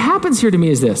 And what happens here to me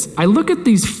is this. I look at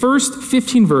these first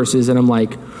 15 verses, and I'm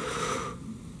like,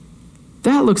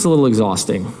 that looks a little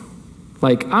exhausting.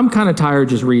 Like, I'm kind of tired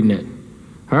just reading it.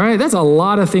 All right, that's a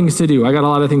lot of things to do. I got a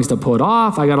lot of things to put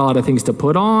off. I got a lot of things to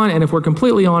put on. And if we're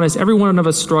completely honest, every one of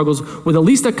us struggles with at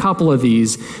least a couple of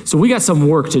these. So we got some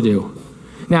work to do.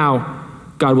 Now,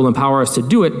 God will empower us to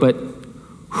do it, but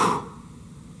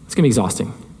it's going to be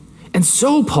exhausting. And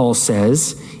so Paul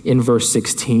says in verse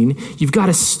 16, you've got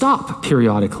to stop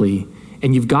periodically,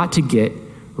 and you've got to get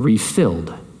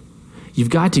refilled. You've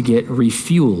got to get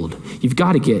refueled. You've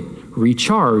got to get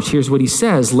recharged. Here's what he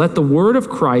says: let the word of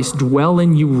Christ dwell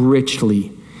in you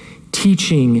richly,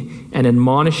 teaching and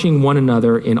admonishing one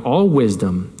another in all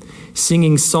wisdom,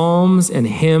 singing psalms and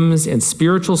hymns and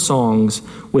spiritual songs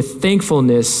with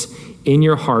thankfulness in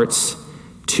your hearts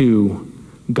to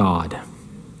God. Are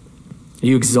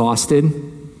you exhausted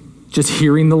just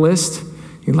hearing the list?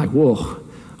 You're like, whoa, I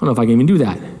don't know if I can even do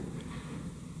that.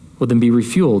 Well, then be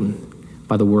refueled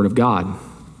by the word of God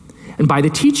and by the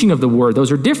teaching of the word.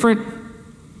 Those are different.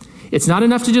 It's not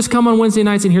enough to just come on Wednesday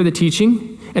nights and hear the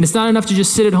teaching, and it's not enough to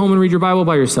just sit at home and read your Bible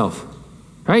by yourself,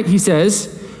 right? He says,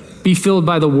 be filled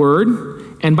by the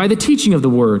word and by the teaching of the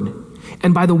word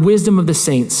and by the wisdom of the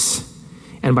saints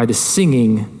and by the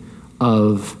singing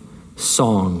of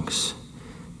songs.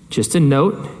 Just a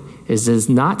note, it does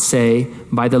not say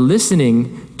by the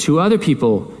listening to other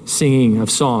people singing of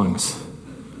songs,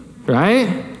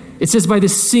 right? It says by the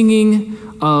singing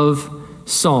of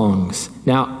songs.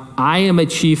 Now, I am a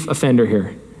chief offender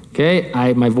here, okay?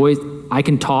 My voice, I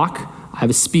can talk. I have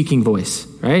a speaking voice,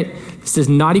 right? This does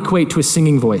not equate to a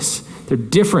singing voice. They're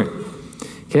different,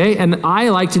 okay? And I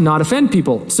like to not offend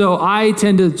people, so I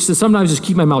tend to sometimes just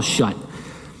keep my mouth shut.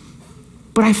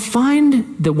 But I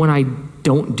find that when I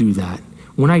don't do that,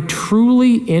 when I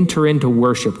truly enter into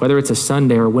worship, whether it's a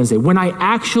Sunday or a Wednesday, when I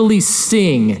actually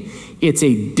sing, it's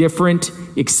a different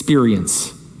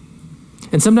experience.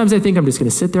 And sometimes I think I'm just going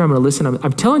to sit there, I'm going to listen.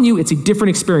 I'm telling you, it's a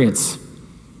different experience.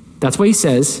 That's why he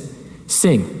says,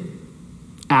 sing.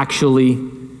 Actually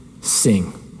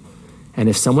sing. And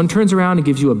if someone turns around and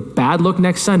gives you a bad look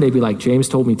next Sunday, be like, James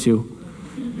told me to,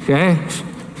 okay?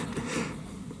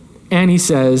 And he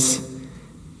says,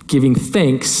 giving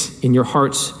thanks in your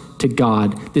hearts to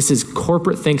God. This is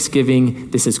corporate thanksgiving.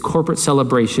 This is corporate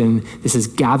celebration. This is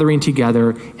gathering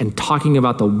together and talking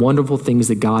about the wonderful things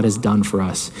that God has done for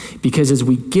us. Because as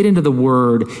we get into the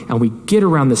word and we get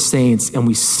around the saints and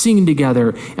we sing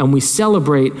together and we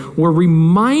celebrate, we're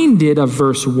reminded of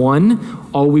verse 1,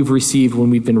 all we've received when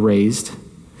we've been raised.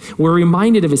 We're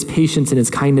reminded of his patience and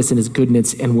his kindness and his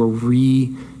goodness, and we're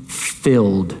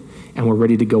refilled and we're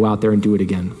ready to go out there and do it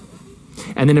again.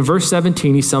 And then in verse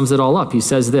 17, he sums it all up. He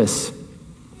says this,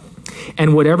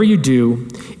 and whatever you do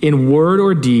in word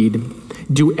or deed,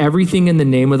 do everything in the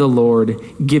name of the Lord,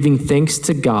 giving thanks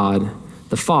to God,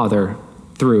 the Father,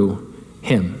 through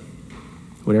him.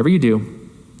 Whatever you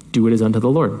do it as unto the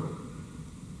Lord.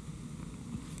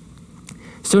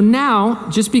 So now,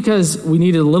 just because we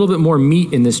needed a little bit more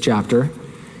meat in this chapter,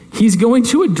 he's going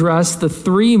to address the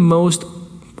three most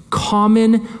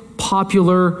common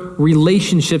popular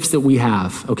relationships that we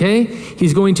have, okay?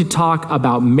 He's going to talk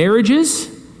about marriages.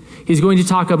 He's going to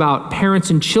talk about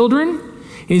parents and children.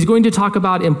 And he's going to talk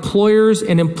about employers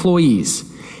and employees.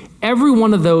 Every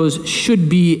one of those should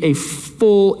be a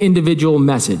full individual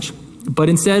message. But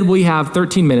instead, we have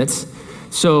 13 minutes.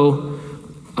 So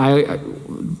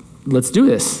let's do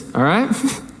this, all right?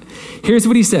 Here's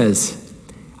what he says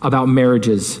about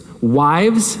marriages.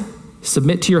 Wives,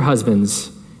 submit to your husbands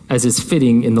as is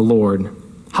fitting in the Lord.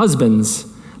 Husbands,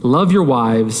 love your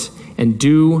wives and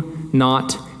do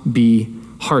not be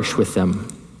harsh with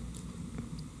them.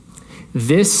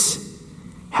 This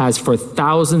has for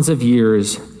thousands of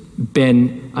years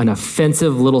been an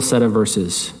offensive little set of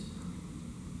verses.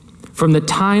 From the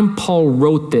time Paul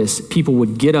wrote this, people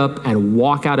would get up and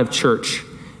walk out of church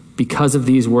because of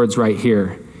these words right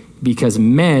here, because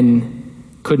men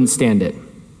couldn't stand it.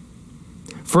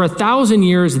 For 1,000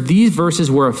 years, these verses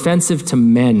were offensive to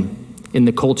men in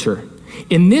the culture.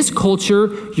 In this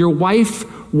culture, your wife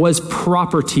was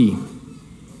property.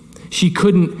 She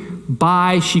couldn't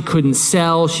buy, she couldn't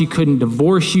sell, she couldn't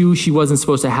divorce you, she wasn't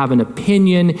supposed to have an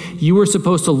opinion. You were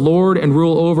supposed to lord and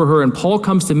rule over her. And Paul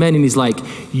comes to men and he's like,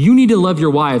 you need to love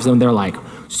your wives. And they're like,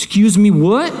 excuse me,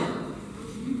 what?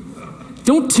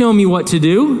 Don't tell me what to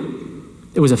do.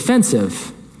 It was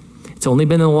offensive. It's only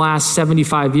been in the last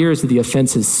 75 years that the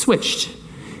offense has switched.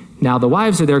 Now the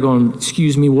wives are there going,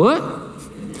 excuse me, what?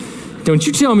 Don't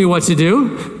you tell me what to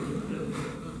do.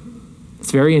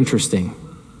 It's very interesting.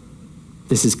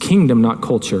 This is kingdom, not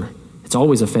culture. It's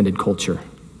always offended culture.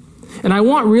 And I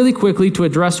want really quickly to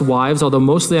address wives, although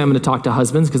mostly I'm going to talk to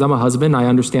husbands because I'm a husband. I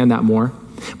understand that more.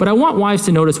 But I want wives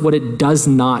to notice what it does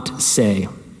not say,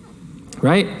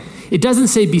 right? It doesn't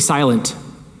say be silent.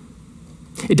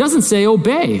 It doesn't say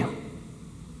obey.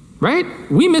 Right?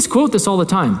 We misquote this all the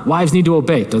time. Wives need to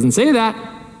obey. It doesn't say that.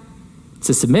 It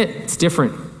says submit. It's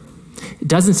different. It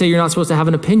doesn't say you're not supposed to have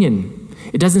an opinion.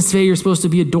 It doesn't say you're supposed to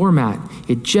be a doormat.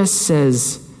 It just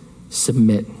says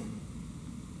submit.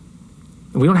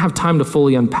 And we don't have time to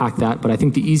fully unpack that, but I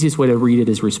think the easiest way to read it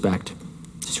is respect.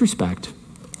 Just respect.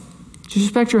 Just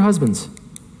respect your husbands.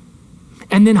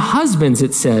 And then husbands,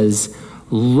 it says,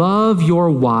 love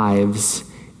your wives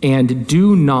and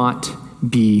do not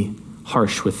be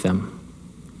harsh with them.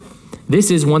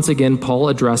 This is once again Paul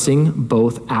addressing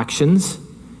both actions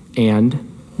and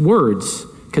words,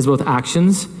 because both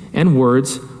actions and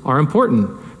words are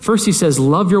important. First, he says,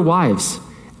 love your wives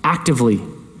actively.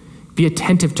 Be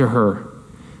attentive to her.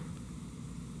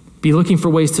 Be looking for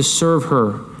ways to serve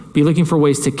her. Be looking for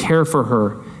ways to care for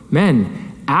her.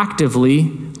 Men,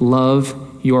 actively love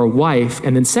your wife.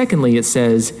 And then secondly, it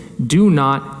says, do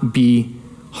not be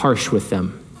harsh with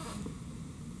them.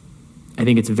 I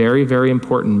think it's very, very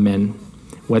important, men,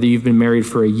 whether you've been married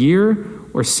for a year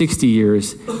or 60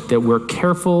 years, that we're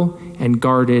careful and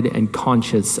guarded and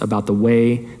conscious about the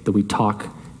way that we talk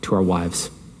to our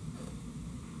wives.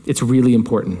 It's really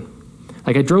important.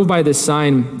 Like I drove by this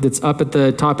sign that's up at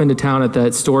the top end of town at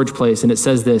that storage place, and it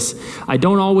says this, I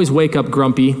don't always wake up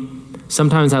grumpy.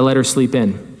 Sometimes I let her sleep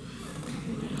in.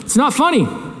 It's not funny.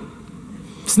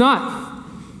 It's not.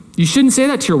 You shouldn't say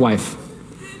that to your wife.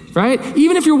 Right?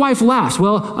 Even if your wife laughs.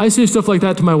 Well, I say stuff like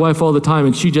that to my wife all the time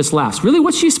and she just laughs. Really,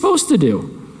 what's she supposed to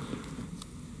do?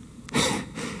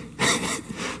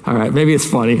 All right, maybe it's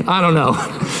funny. I don't know.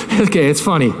 Okay, it's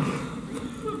funny.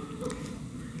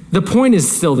 The point is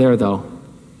still there, though.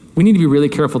 We need to be really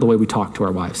careful the way we talk to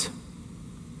our wives.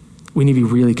 We need to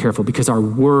be really careful because our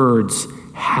words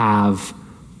have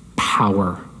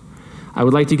power. I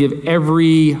would like to give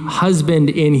every husband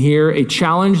in here a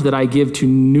challenge that I give to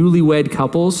newlywed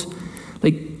couples.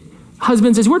 Like,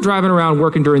 Husbands, as we're driving around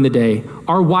working during the day,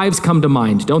 our wives come to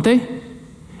mind, don't they?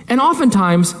 And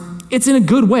oftentimes, it's in a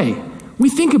good way. We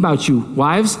think about you,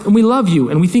 wives, and we love you,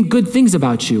 and we think good things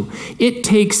about you. It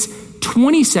takes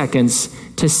 20 seconds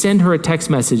to send her a text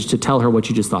message to tell her what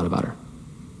you just thought about her.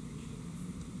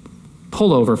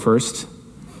 Pull over first.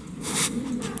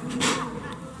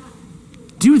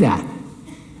 Do that.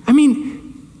 I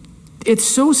mean, it's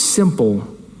so simple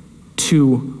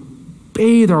to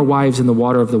bathe our wives in the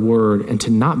water of the word and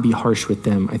to not be harsh with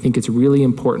them. I think it's really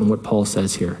important what Paul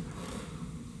says here.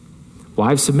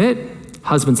 Wives, submit.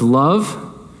 Husbands,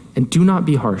 love, and do not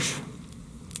be harsh.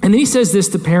 And then he says this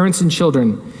to parents and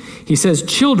children. He says,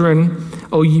 children,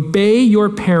 obey your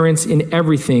parents in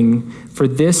everything, for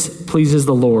this pleases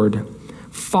the Lord.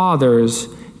 Fathers,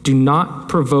 do not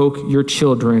provoke your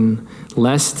children,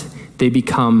 lest they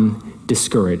become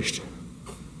discouraged.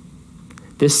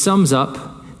 This sums up,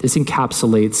 this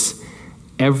encapsulates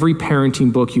every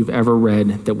parenting book you've ever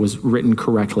read that was written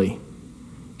correctly.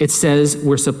 It says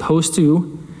we're supposed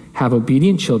to have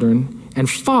obedient children, and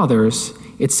fathers,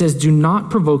 it says do not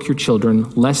provoke your children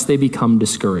lest they become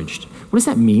discouraged. What does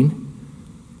that mean?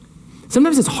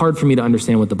 Sometimes it's hard for me to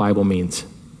understand what the Bible means.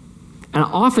 And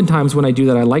oftentimes when I do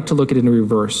that, I like to look at it in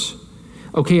reverse.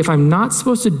 Okay, if I'm not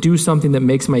supposed to do something that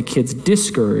makes my kids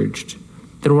discouraged,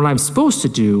 then what I'm supposed to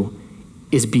do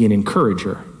is be an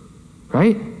encourager,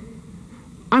 right?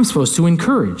 I'm supposed to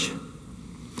encourage.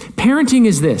 Parenting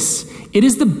is this. It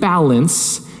is the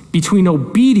balance between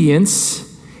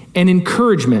obedience and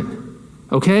encouragement,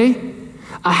 okay?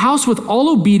 A house with all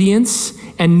obedience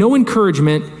and no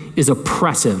encouragement is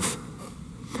oppressive.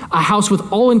 A house with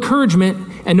all encouragement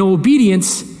and no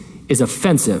obedience is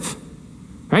offensive,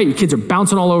 right? Your kids are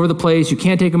bouncing all over the place. You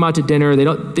can't take them out to dinner. They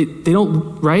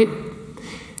don't, right?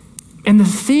 And the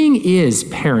thing is,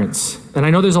 parents, and I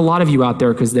know there's a lot of you out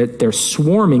there because they're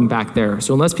swarming back there.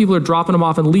 So unless people are dropping them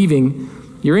off and leaving,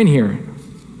 you're in here.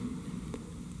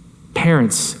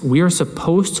 Parents, we are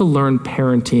supposed to learn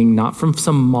parenting not from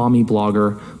some mommy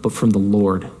blogger, but from the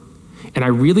Lord. And I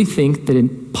really think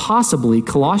that possibly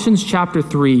Colossians chapter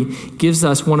 3 gives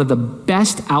us one of the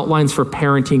best outlines for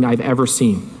parenting I've ever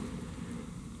seen.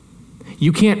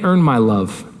 You can't earn my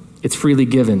love. It's freely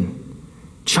given.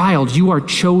 Child, you are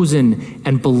chosen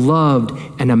and beloved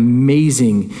and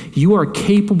amazing. You are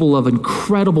capable of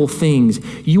incredible things.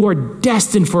 You are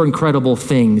destined for incredible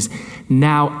things.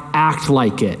 Now act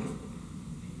like it.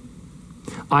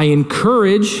 I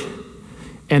encourage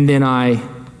and then I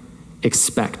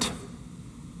expect.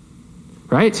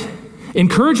 Right?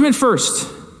 Encouragement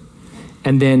first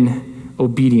and then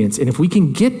obedience. And if we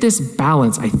can get this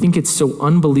balance, I think it's so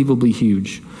unbelievably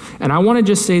huge. And I want to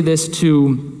just say this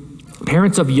to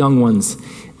parents of young ones,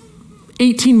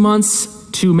 18 months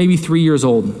to maybe 3 years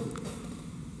old,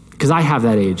 because I have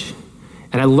that age.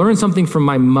 And I learned something from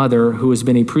my mother, who has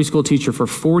been a preschool teacher for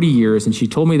 40 years, and she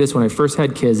told me this when I first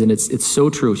had kids, and it's so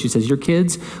true. She says, your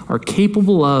kids are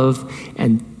capable of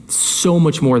and so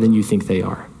much more than you think they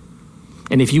are.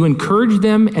 And if you encourage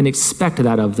them and expect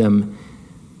that of them,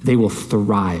 they will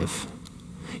thrive.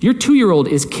 Your 2-year-old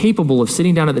is capable of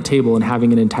sitting down at the table and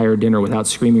having an entire dinner without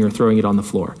screaming or throwing it on the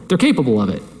floor. They're capable of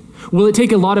it. Will it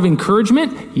take a lot of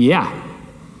encouragement? Yeah.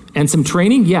 And some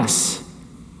training? Yes.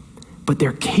 But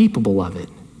they're capable of it.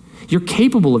 You're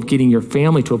capable of getting your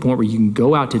family to a point where you can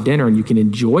go out to dinner and you can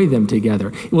enjoy them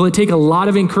together. Will it take a lot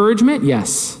of encouragement?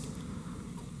 Yes.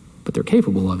 But they're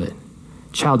capable of it.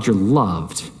 Child, you're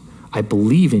loved. I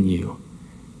believe in you.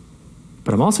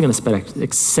 But I'm also going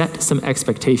to set some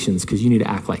expectations because you need to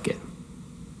act like it.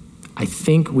 I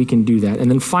think we can do that. And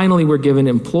then finally, we're given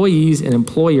employees and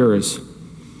employers.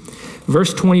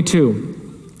 Verse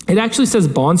 22. It actually says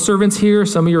bondservants here.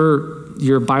 Some of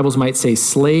your Bibles might say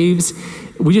slaves.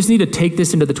 We just need to take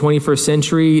this into the 21st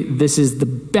century. This is the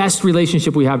best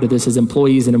relationship we have to this as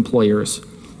employees and employers.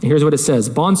 And here's what it says.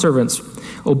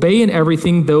 Bondservants, obey in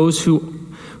everything those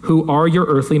who are your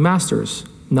earthly masters,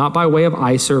 not by way of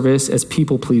eye service as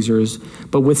people pleasers,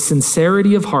 but with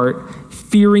sincerity of heart,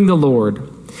 fearing the Lord.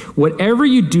 Whatever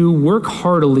you do, work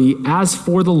heartily as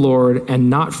for the Lord and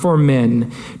not for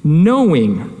men,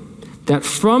 knowing that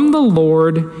from the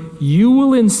Lord you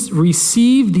will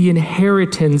receive the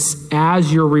inheritance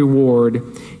as your reward.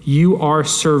 You are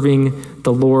serving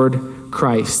the Lord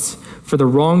Christ. For the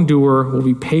wrongdoer will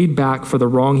be paid back for the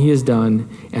wrong he has done,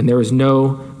 and there is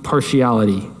no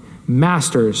partiality.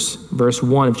 Masters, verse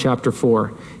 1 of chapter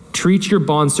 4, treat your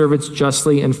bondservants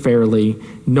justly and fairly,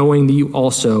 knowing that you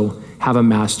also have a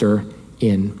master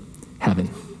in heaven.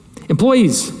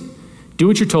 Employees, do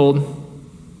what you're told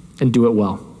and do it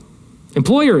well.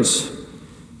 Employers,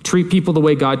 treat people the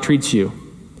way God treats you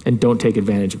and don't take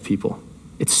advantage of people.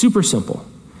 It's super simple.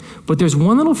 But there's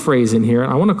one little phrase in here,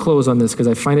 and I want to close on this because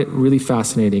I find it really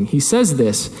fascinating. He says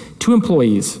this to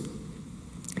employees,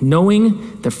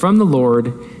 knowing that from the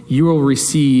Lord you will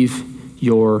receive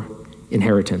your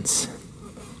inheritance.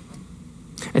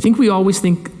 I think we always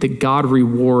think that God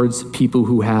rewards people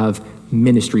who have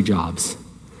ministry jobs.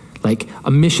 Like a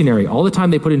missionary, all the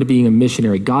time they put into being a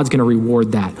missionary, God's going to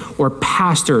reward that. Or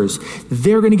pastors,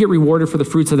 they're going to get rewarded for the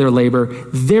fruits of their labor.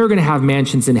 They're going to have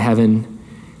mansions in heaven.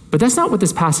 But that's not what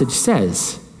this passage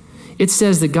says. It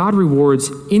says that God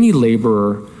rewards any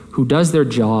laborer who does their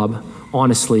job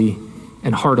honestly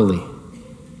and heartily.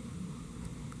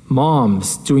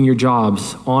 Moms doing your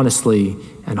jobs honestly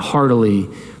and heartily.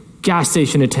 Gas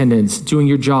station attendants doing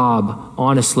your job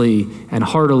honestly and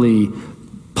heartily.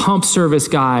 Pump service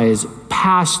guys,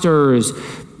 pastors,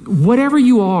 whatever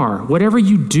you are, whatever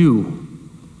you do,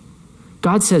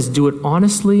 God says do it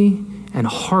honestly and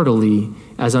heartily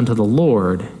as unto the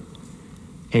Lord,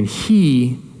 and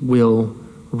he will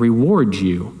reward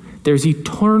you. There's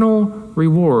eternal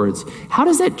rewards. How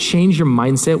does that change your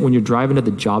mindset when you're driving to the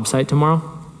job site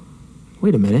tomorrow?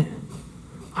 Wait a minute.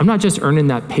 I'm not just earning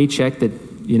that paycheck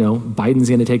that, Biden's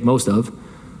going to take most of.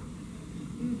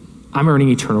 I'm earning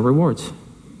eternal rewards.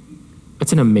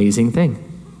 It's an amazing thing.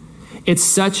 It's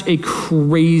such a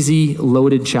crazy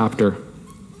loaded chapter.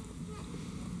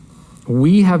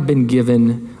 We have been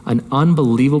given an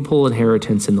unbelievable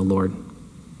inheritance in the Lord.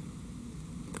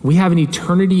 We have an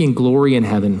eternity in glory in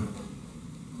heaven.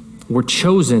 We're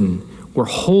chosen, we're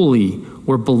holy,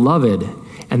 we're beloved.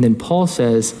 And then Paul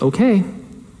says, okay,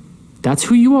 that's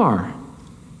who you are.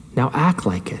 Now act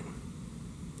like it.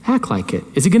 Act like it.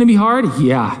 Is it going to be hard?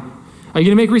 Yeah. Are you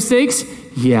going to make mistakes?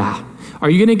 Yeah. Are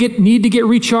you going to need to get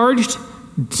recharged?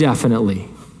 Definitely.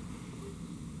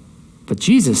 But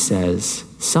Jesus says,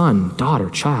 son, daughter,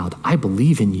 child, I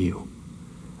believe in you.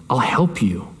 I'll help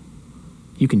you.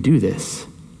 You can do this.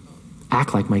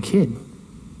 Act like my kid.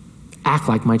 Act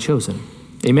like my chosen.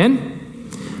 Amen?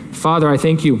 Father, I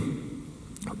thank you.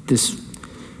 This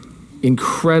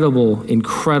incredible,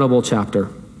 incredible chapter.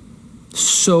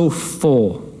 So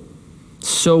full.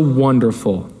 So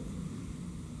wonderful.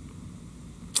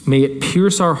 May it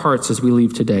pierce our hearts as we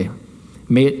leave today.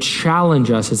 May it challenge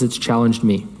us as it's challenged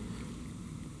me.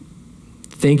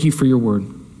 Thank you for your word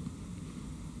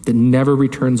that never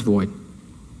returns void.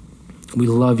 We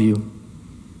love you.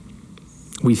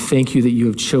 We thank you that you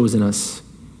have chosen us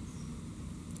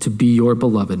to be your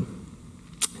beloved.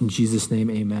 In Jesus' name,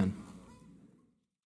 amen.